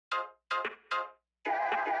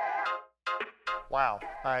Wow,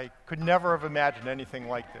 I could never have imagined anything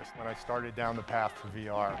like this when I started down the path to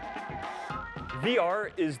VR. VR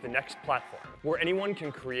is the next platform where anyone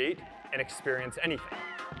can create and experience anything.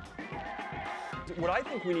 What I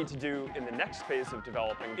think we need to do in the next phase of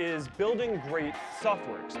developing is building great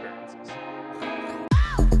software experiences.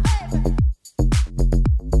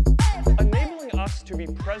 Enabling us to be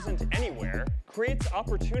present anywhere creates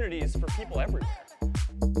opportunities for people everywhere.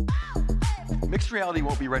 Mixed reality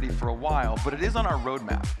won't be ready for a while, but it is on our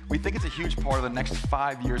roadmap. We think it's a huge part of the next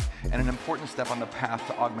 5 years and an important step on the path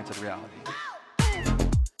to augmented reality.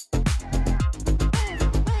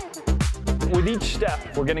 With each step,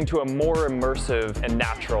 we're getting to a more immersive and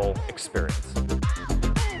natural experience.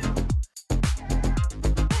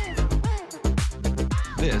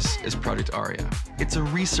 This is Project Aria. It's a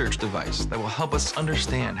research device that will help us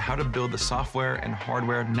understand how to build the software and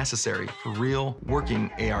hardware necessary for real, working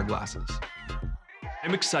AR glasses.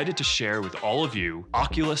 I'm excited to share with all of you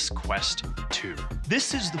Oculus Quest 2.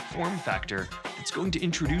 This is the form factor that's going to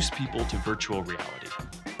introduce people to virtual reality.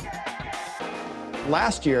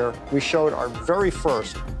 Last year, we showed our very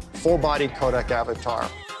first full-body codec avatar.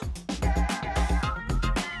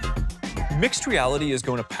 Mixed reality is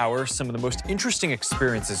going to power some of the most interesting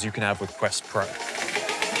experiences you can have with Quest Pro.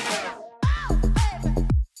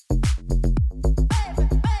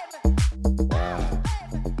 Wow.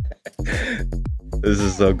 This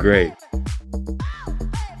is so great.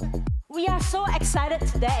 We are so excited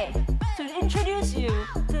today to introduce you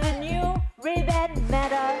to the new Ray-Ban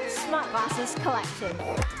Meta Smart Glasses Collection.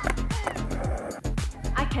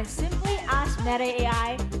 I can simply ask Meta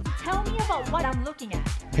AI to tell me about what I'm looking at.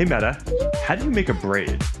 Hey Meta, how do you make a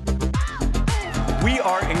braid? We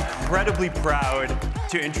are incredibly proud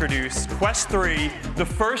to introduce Quest 3, the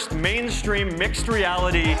first mainstream mixed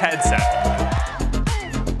reality headset.